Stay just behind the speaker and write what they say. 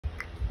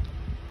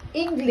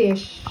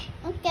English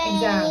Okay.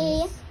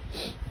 exams.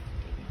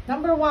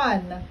 Number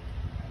 1.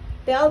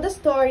 Tell the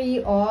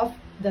story of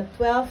the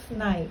 12th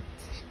night.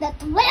 The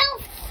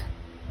 12th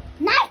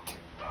night.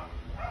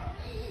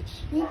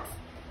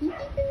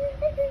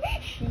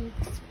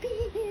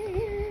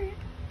 Shakespeare.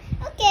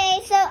 Okay,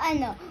 so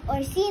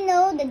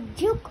Orsino, the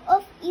Duke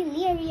of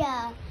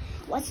Illyria,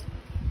 was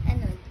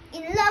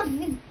in love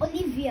with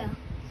Olivia,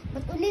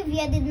 but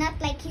Olivia did not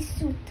like his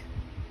suit,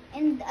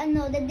 and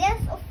the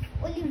death of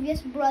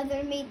Olivia's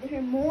brother made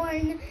her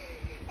mourn,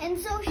 and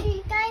so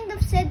she kind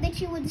of said that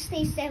she would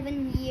stay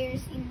 7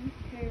 years in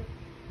her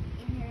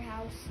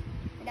house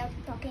without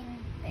talking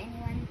to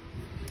anyone.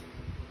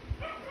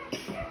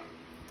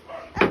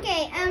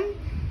 Okay,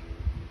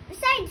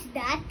 besides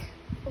that,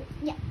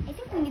 yeah, I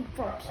think we need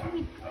props.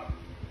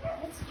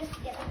 Let's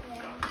just get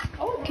them.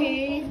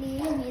 Okay.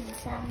 We need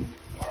some.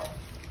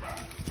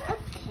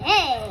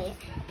 Okay.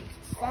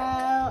 So,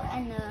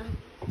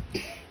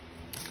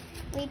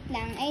 wait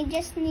lang, I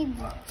just need.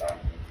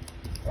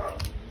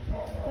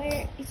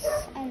 Where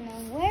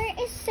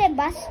is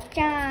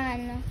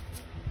Sebastian?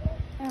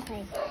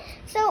 Okay.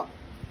 So,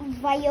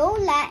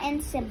 Viola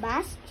and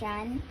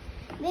Sebastian,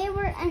 they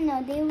were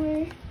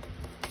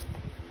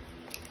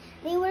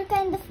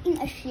kind of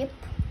in a ship,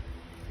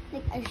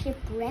 like a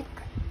shipwreck.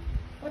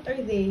 What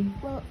are they?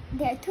 Well,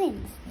 they're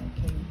twins.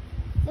 Okay.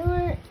 They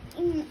were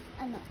in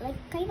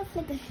kind of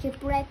like a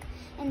shipwreck,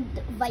 and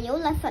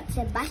Viola thought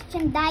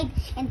Sebastian died,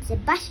 and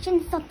Sebastian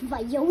thought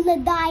Viola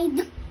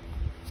died.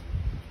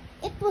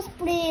 It was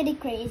pretty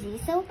crazy.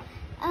 So,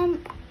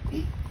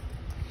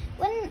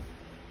 when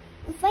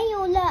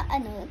Viola,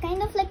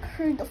 kind of like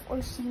heard of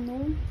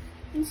Orsino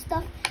and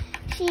stuff,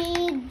 she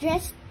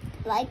dressed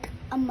like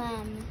a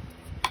man.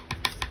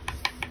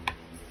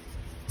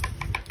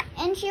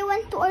 And she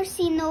went to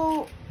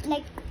Orsino,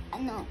 like,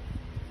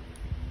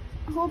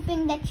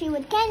 hoping that she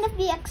would kind of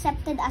be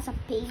accepted as a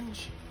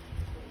page.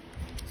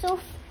 So,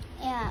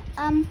 yeah,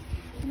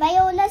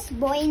 Viola's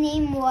boy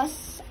name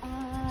was,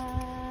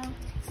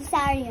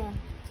 Cesario.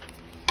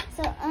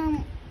 So,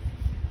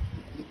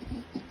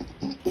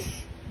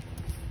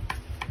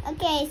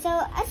 okay, so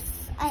as,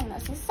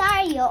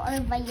 Cesario or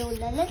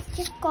Viola, let's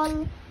just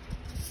call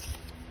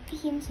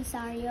him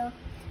Cesario.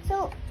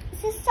 So,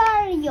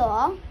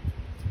 Cesario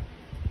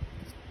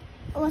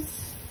was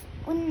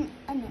when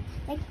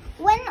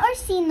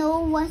Orsino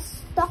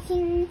was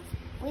talking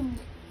with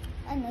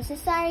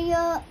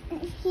Cesario,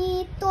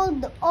 he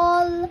told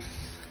all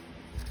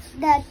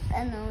that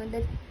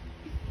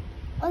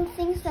all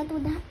things that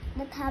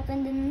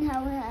happened, and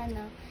how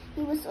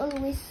he was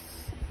always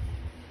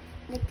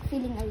like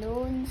feeling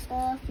alone and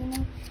stuff,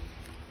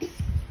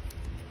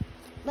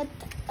 but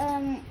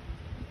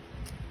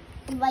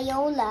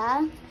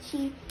Viola,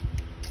 she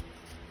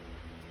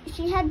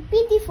had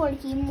pity for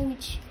him,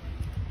 which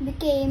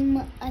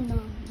became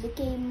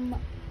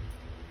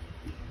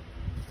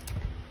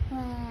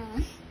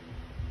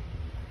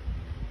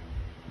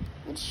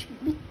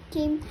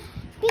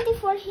pity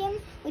for him,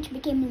 which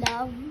became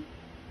love.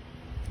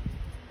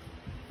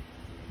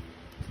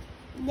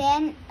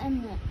 Then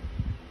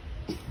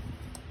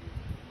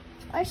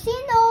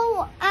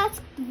Orsino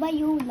asked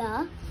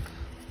Viola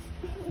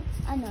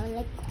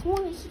like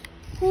who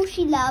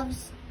she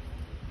loves,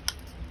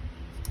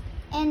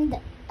 and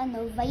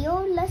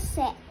Viola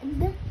said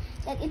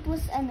that it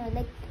was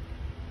like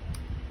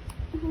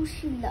who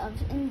she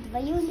loves, and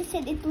Viola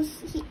said it was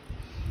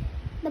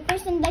the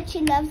person that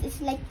she loves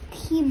is like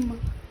him.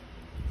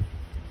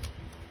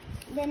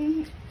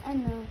 Then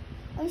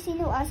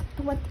Orsino asked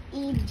what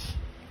age,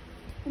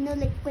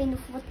 like kind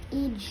of what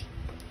age.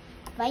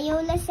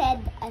 Viola said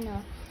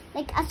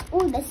like as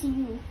old as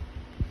you.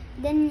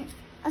 Then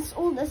as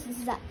old as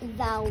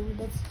thou.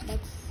 That's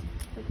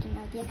working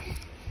out, yeah.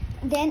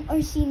 Then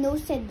Orsino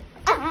said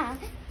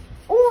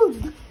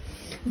old.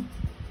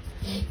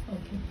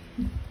 Okay.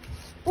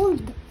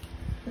 Old.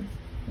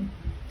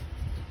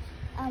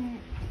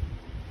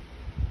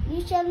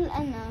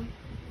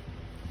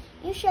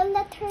 You shall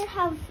let her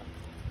have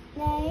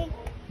like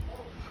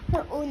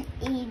her own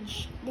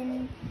age,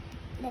 then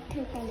let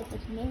her kind of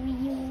like marry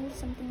you,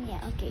 something.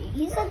 Yeah, okay,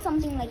 he said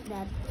something like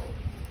that.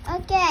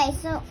 Okay,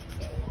 so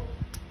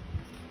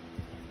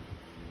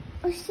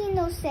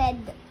Orsino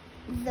said,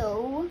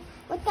 though,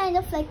 what kind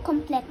of like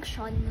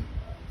complexion?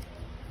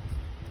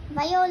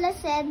 Viola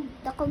said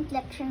the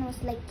complexion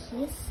was like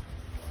his.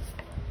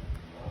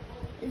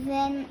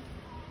 Then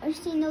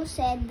Orsino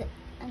said,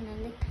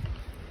 like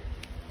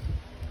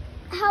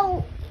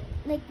how,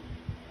 like,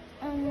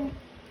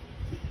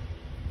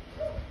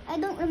 I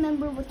don't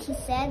remember what he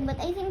said, but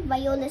I think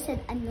Viola said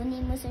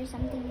anonymous or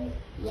something.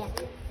 Yeah.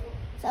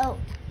 So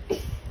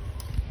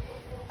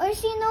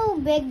Orsino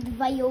begged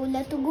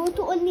Viola to go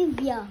to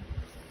Olivia,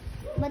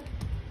 but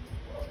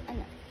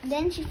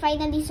then she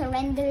finally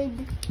surrendered,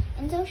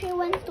 and so she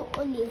went to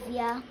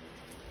Olivia.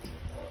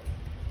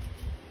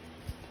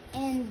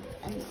 And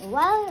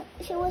when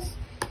she was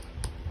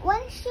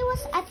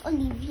at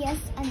Olivia's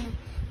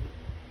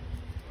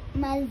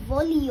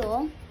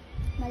Malvolio,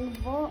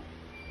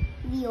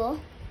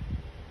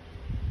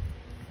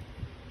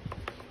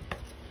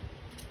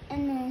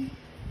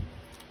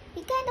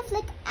 he kind of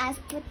like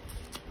asked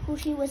who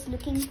she was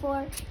looking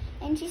for,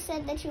 and she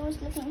said that she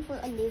was looking for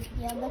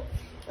Olivia, but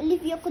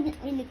Olivia couldn't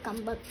really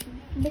come back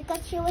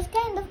because she was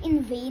kind of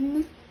in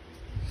vain.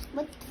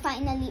 But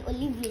finally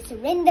Olivia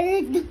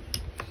surrendered,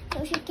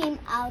 so she came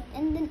out,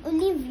 and then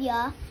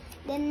Olivia,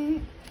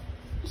 then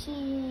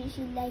she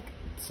liked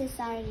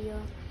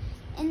Cesario,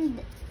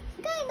 and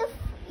kind of,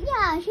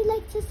 yeah, she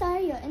liked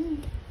Cesario,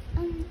 and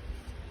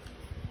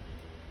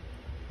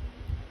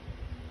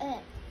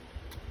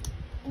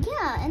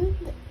yeah, and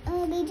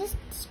they just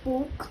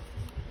spoke,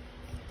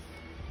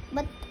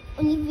 but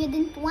Olivia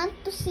didn't want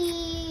to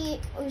see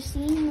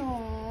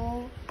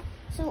Orsino,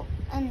 so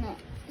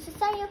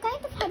Cesario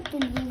kind of had to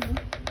leave.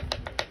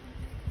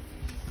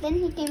 Then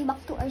he came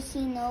back to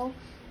Orsino,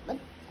 but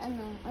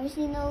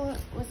Orsino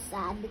was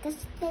sad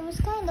because there was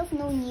kind of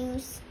no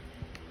news.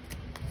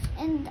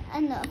 And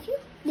a few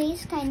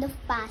days kind of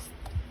passed.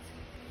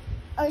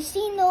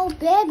 Orsino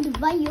begged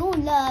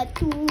Viola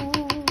to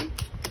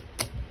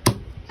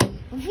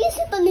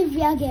visit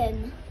Olivia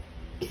again.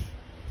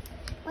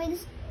 Why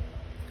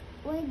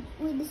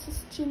does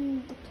his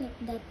chin look like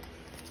that?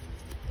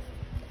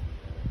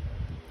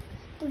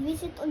 To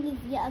visit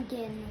Olivia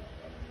again.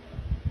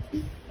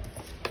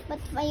 But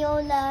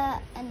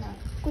Viola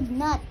could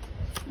not.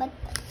 But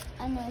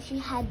she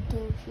had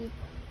to.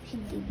 She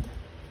did.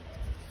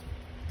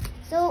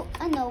 So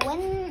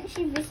when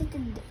she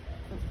visited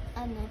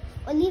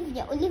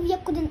Olivia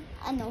couldn't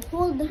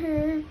hold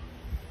her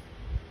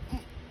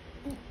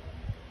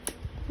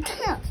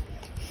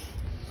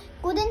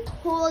couldn't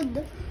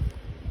hold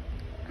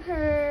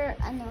her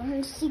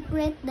her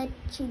secret that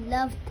she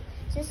loved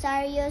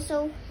Cesario,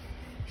 so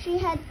she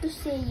had to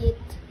say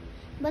it.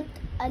 But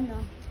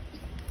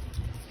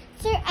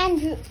Sir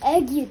Andrew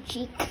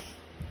Aguichick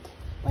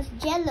was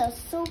jealous,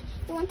 so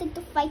he wanted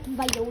to fight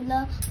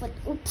Viola, but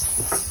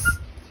oops,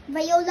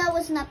 Viola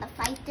was not a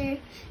fighter,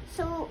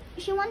 so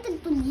she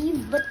wanted to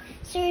leave, but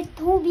Sir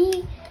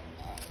Toby,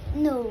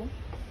 no,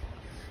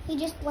 he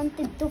just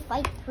wanted to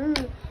fight her.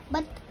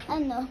 But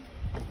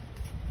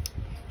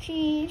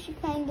she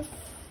kind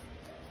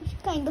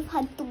of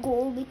had to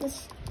go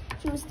because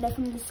she was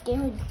definitely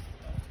scared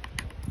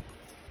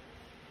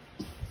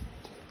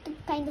to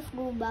kind of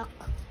go back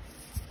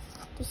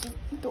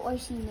to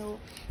Orsino.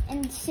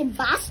 And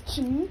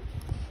Sebastian,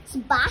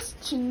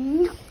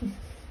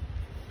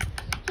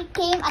 he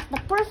came at the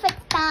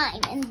perfect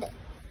time, and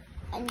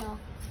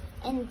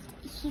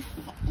he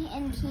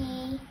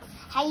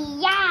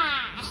hiya,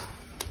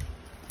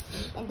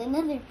 and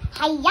another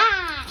hiya.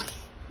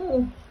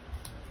 Oh.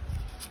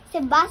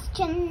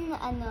 Sebastian,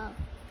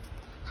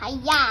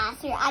 hiya,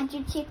 Sir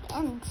Adjuchick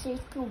and Sir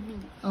Toby.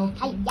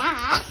 Okay.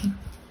 Hiya.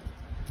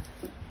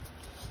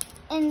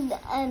 And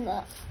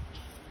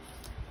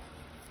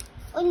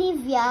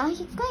Olivia,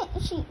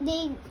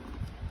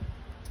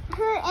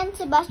 her and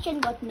Sebastian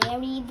got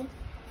married,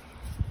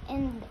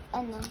 and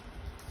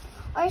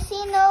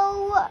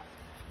Orsino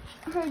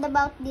heard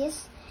about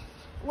this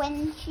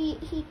when he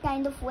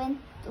kind of went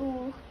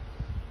to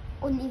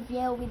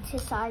Olivia with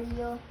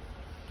Cesario,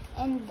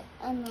 and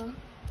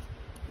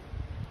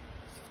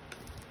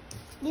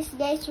these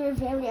guys were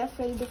very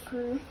afraid of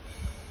her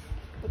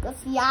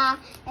because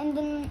and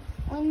then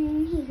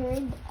when he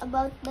heard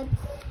about that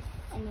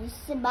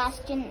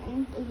Sebastian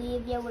and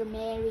Olivia were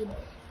married,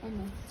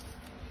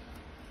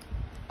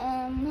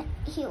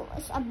 he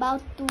was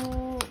about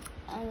to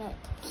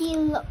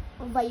kill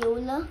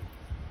Viola,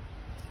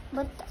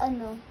 but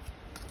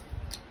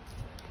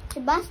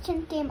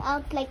Sebastian came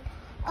out like,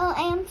 oh,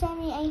 I am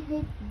sorry, I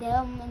hurt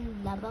them,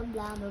 and blah blah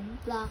blah blah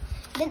blah.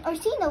 Then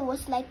Orsino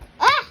was like,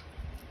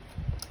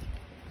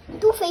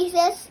 two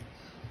faces,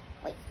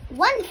 wait,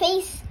 one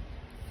face,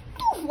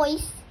 two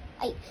voice,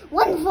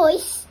 one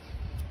voice,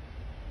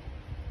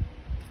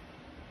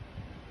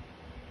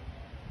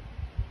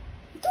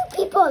 two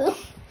people.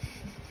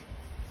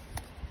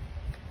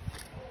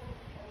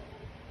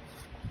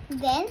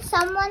 Then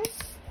someone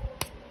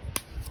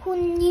who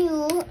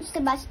knew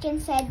Sebastian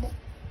said,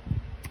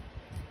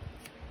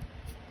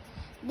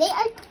 they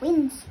are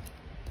twins.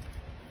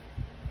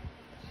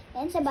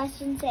 Then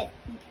Sebastian said,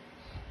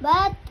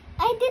 but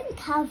I didn't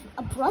have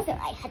a brother,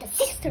 I had a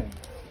sister.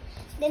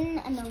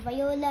 Then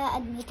Viola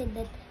admitted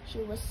that she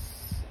was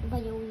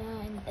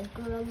Viola and a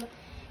girl.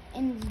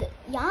 And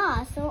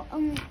so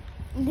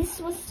this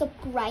was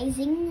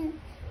surprising.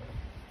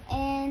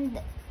 And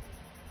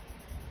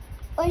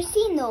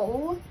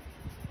Orsino,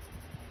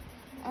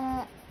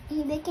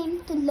 he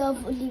became to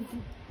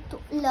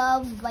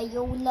love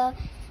Viola,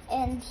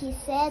 and he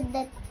said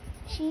that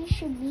she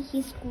should be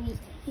his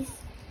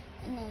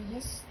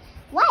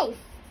wife.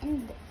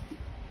 And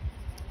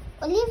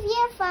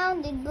Olivia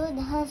found a good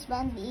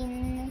husband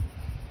in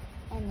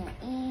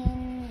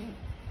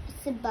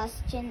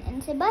Sebastian,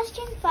 and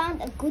Sebastian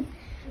found a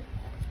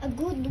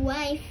good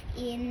wife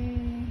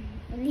in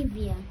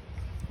Olivia.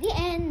 The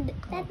end.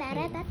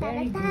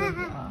 Very good.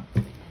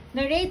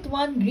 Narrate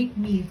one Greek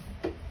myth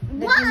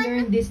that you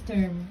learned this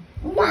term.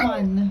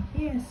 One.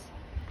 Yes.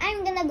 I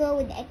I'm gonna go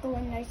with Echo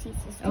and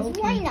Narcissus. Because Okay.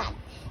 why not?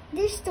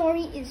 This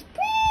story is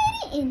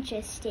pretty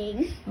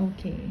interesting.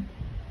 Okay.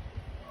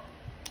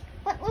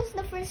 What was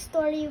the first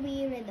story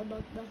we read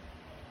about the?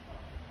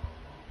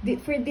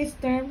 For this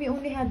term, we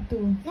only had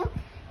 2. No,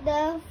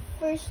 the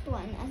first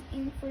one, as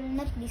in for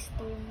not this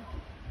term.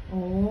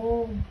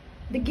 Oh.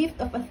 The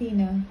Gift of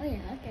Athena. Oh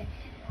yeah, okay.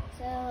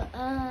 So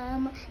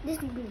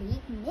this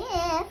Greek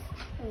myth,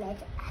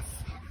 let us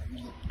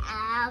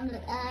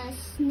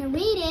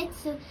narrate it.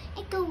 So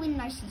Echo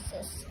and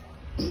Narcissus.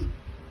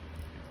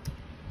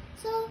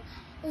 So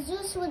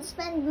Zeus would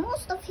spend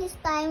most of his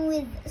time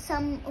with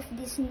some of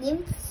these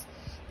nymphs.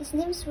 These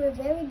nymphs were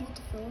very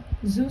beautiful.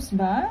 Zeus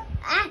ba?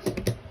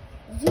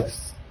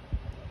 Zeus.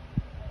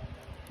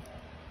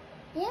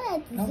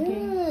 Yeah, it's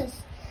Okay.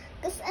 Zeus.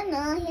 Because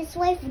his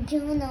wife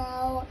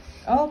Juno.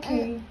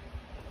 Okay.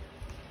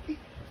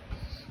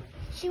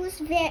 She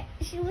was kind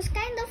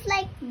of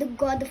like the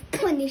god of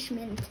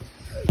punishment.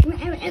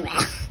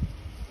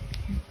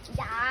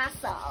 Yeah,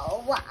 so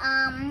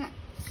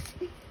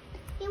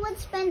he would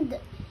spend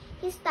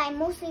his time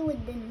mostly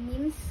with the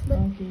nymphs, but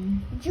Okay.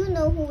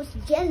 Juno, who was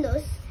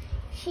jealous,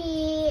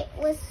 she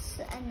was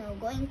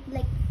going to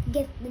like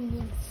get the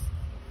nymphs.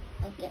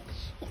 Okay,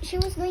 she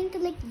was going to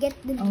like get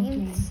the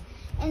nymphs,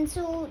 and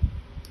so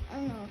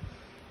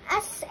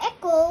as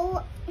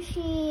Echo,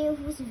 she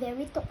was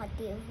very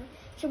talkative.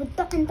 She would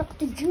talk and talk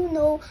to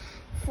Juno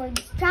for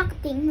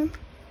distracting,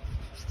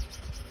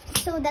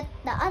 so that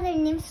the other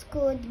nymphs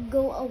could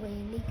go away.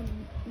 They could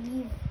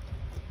leave.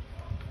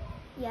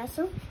 Yeah,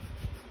 so.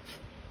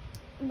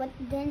 But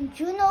then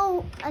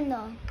Juno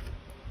couldn't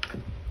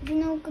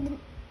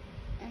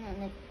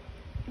like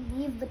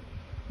leave. But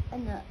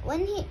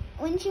when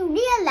she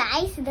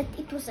realized that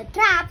it was a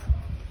trap,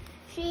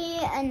 she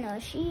kind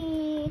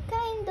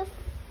of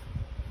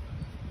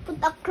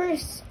put a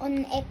curse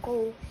on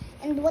Echo,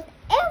 and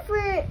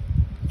whatever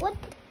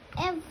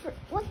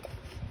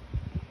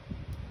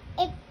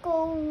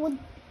Echo would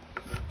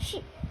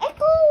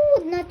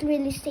not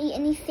really say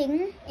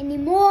anything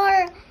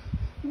anymore,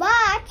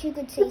 but she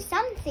could say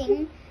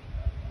something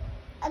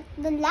at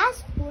the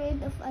last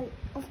word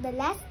of the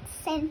last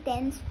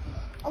sentence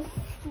of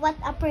what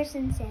a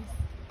person says.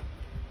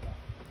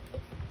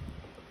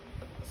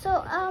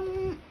 So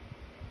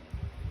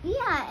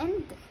yeah,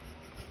 and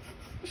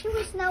she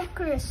was now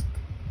cursed,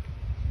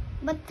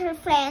 but her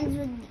friends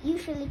would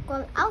usually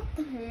call out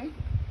to her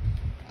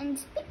and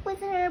speak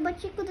with her,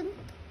 but she couldn't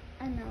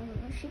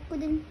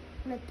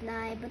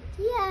reply. But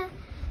yeah,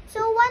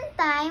 so one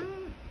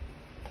time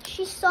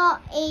she saw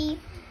a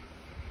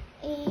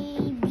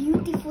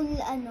beautiful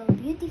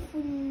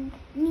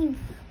nymph,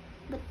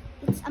 but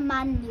it's a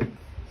man nymph,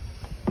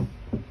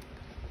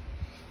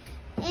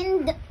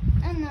 and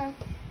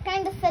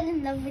kind of fell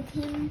in love with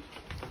him,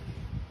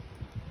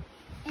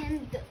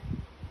 and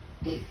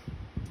yeah,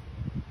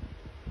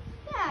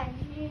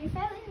 she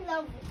fell in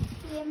love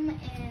with him,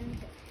 and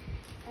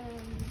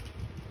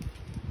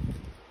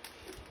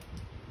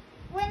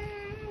when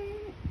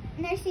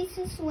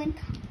Narcissus went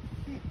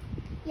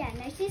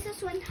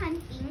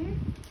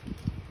hunting,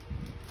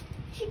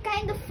 she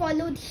kind of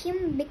followed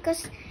him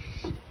because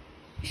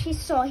she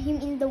saw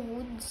him in the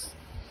woods,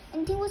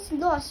 and he was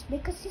lost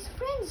because his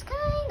friends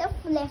kind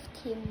of left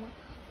him.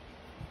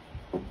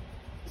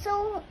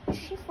 So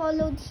she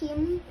followed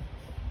him,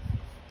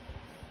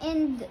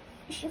 and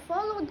she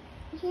followed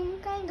him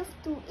kind of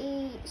to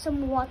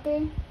some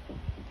water,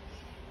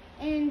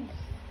 and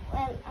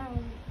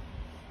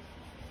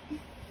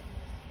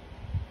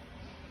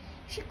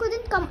she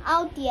couldn't come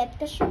out yet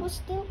because she was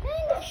still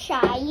kind of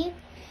shy.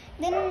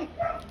 Then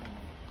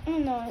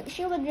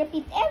she would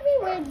repeat every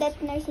word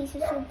that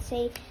Narcissus would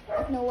say,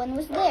 but no one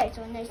was there.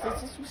 So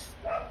Narcissus was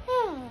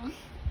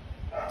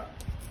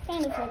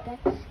kind of like that.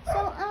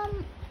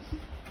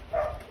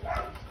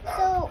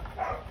 So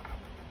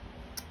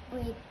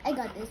wait, I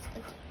got this.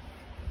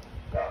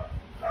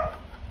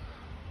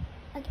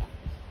 Okay.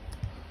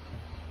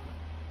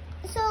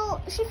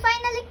 So she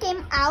finally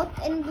came out,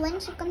 and when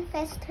she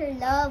confessed her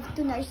love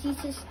to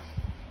Narcissus,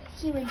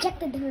 he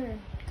rejected her,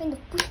 kind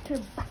of pushed her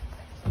back.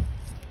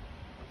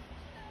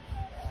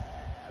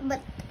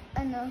 But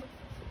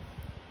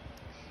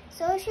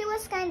so she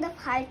was kind of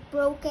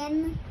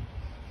heartbroken,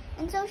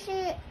 and so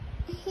he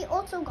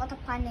also got a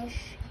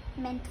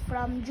punishment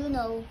from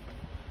Juno,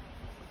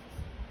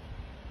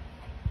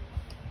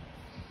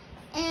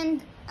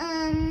 and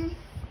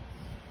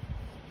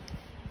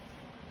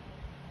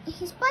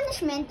his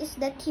punishment is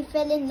that he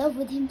fell in love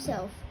with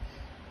himself.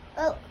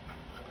 Well,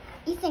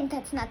 you think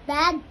that's not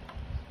bad?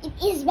 It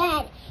is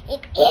bad.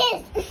 It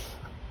is.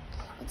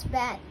 It's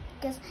bad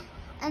because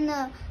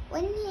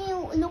when he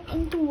looked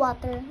into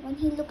water,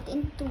 he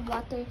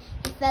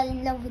fell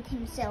in love with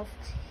himself.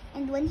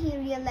 And when he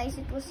realized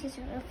it was his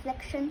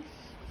reflection,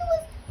 he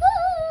was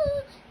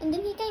and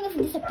then he kind of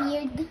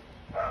disappeared.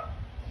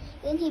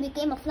 Then he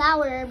became a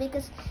flower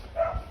because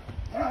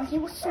he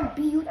was so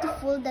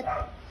beautiful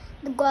that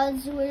the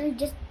gods were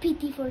just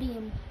pity for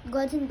him.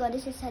 Gods and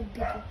goddesses had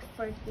pity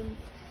for him.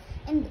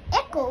 And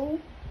Echo,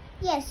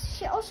 yes,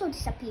 she also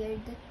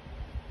disappeared.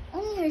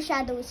 only her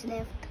shadow is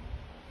left.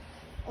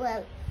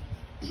 Well,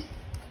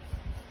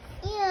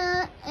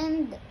 yeah,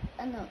 and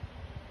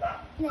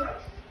like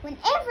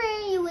whenever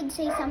you would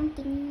say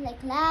something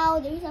like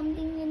loud or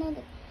something, like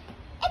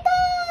echo,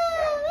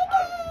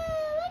 echo,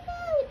 echo,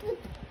 it would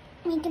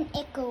make an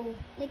echo,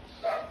 like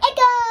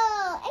echo,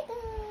 echo,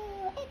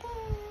 echo,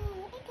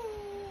 echo,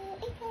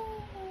 echo,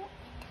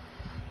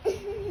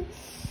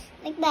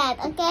 like that.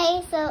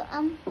 Okay, so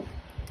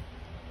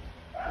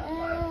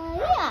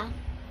yeah.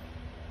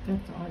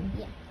 That's all.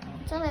 Yeah,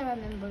 that's all I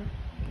remember.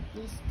 At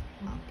least.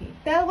 Okay.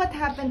 Tell what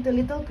happened to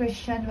little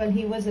Christian while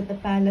he was at the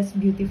Palace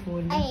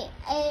Beautiful.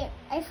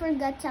 I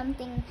forgot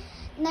something.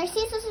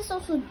 Narcissus is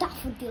also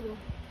daffodil.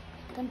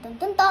 Dun, dun,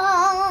 dun,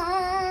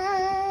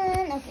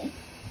 dun. Okay.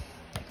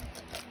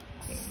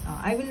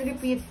 I will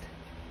repeat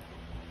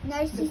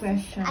Narcissus the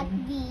question. at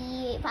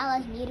the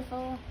Palace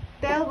Beautiful.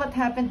 Tell what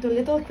happened to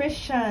little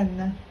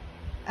Christian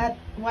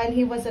while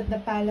he was at the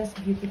Palace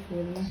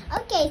Beautiful.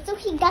 Okay, so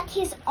he got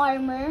his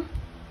armor.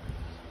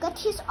 Got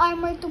his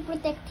armor to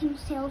protect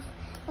himself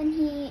on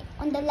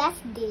the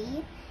last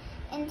day,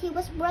 and he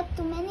was brought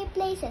to many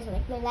places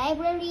like the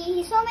library.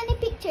 He saw many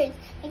pictures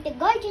like the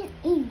guardian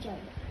angel.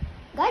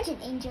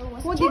 Guardian angel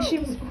was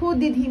Who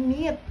did he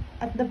meet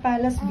at the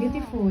Palace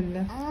Beautiful?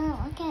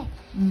 Oh, okay.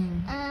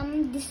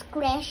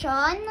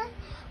 Discretion,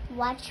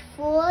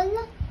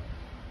 watchful,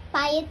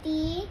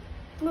 piety,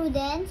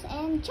 prudence,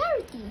 and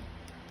charity.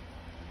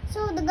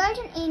 So the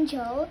guardian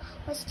angel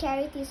was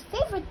Charity's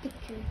favorite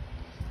picture.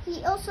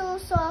 He also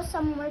saw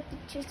some more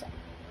pictures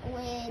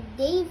with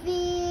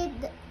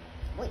David.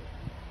 Wait.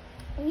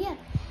 Oh yeah.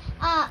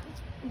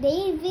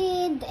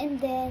 David, and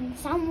then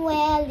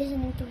Samuel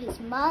listening to his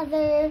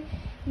mother,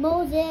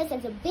 Moses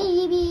as a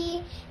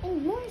baby,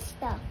 and more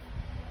stuff.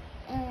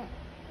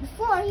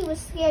 Before he was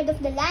scared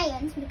of the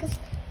lions because,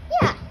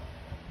 yeah,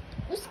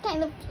 he was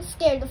kind of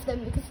scared of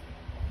them because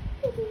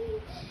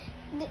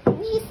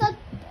he thought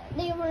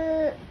they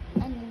were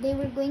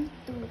going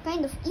to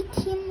kind of eat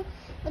him.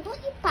 But when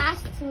he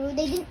passed through,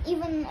 they didn't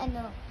even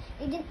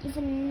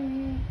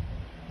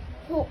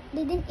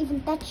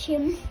touch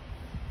him.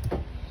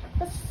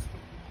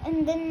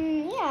 And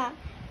then yeah,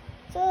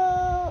 so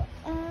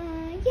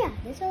yeah,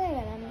 that's all I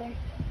remember.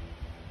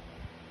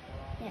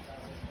 Yeah.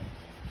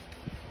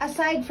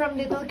 Aside from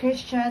little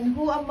Christian,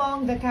 who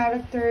among the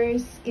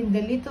characters in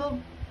the Little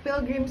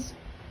Pilgrim's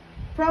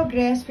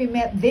Progress we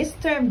met this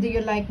term do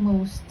you like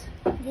most?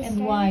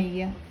 And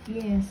why?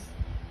 Yes.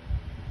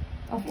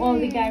 Of all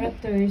the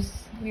characters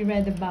we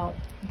read about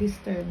this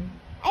term.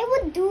 I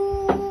would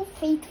do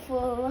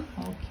Faithful.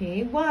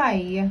 Okay,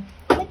 why?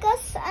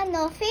 Because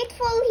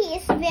Faithful, he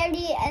is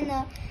very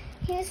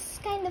he is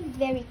kind of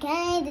very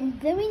kind and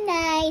very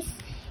nice,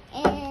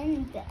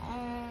 and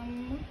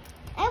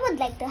I would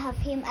like to have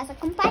him as a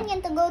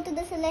companion to go to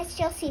the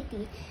Celestial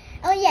City.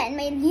 Oh yeah, and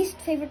my least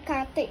favorite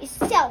character is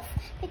Self,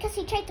 because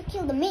he tried to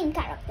kill the main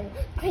character,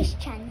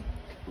 Christian.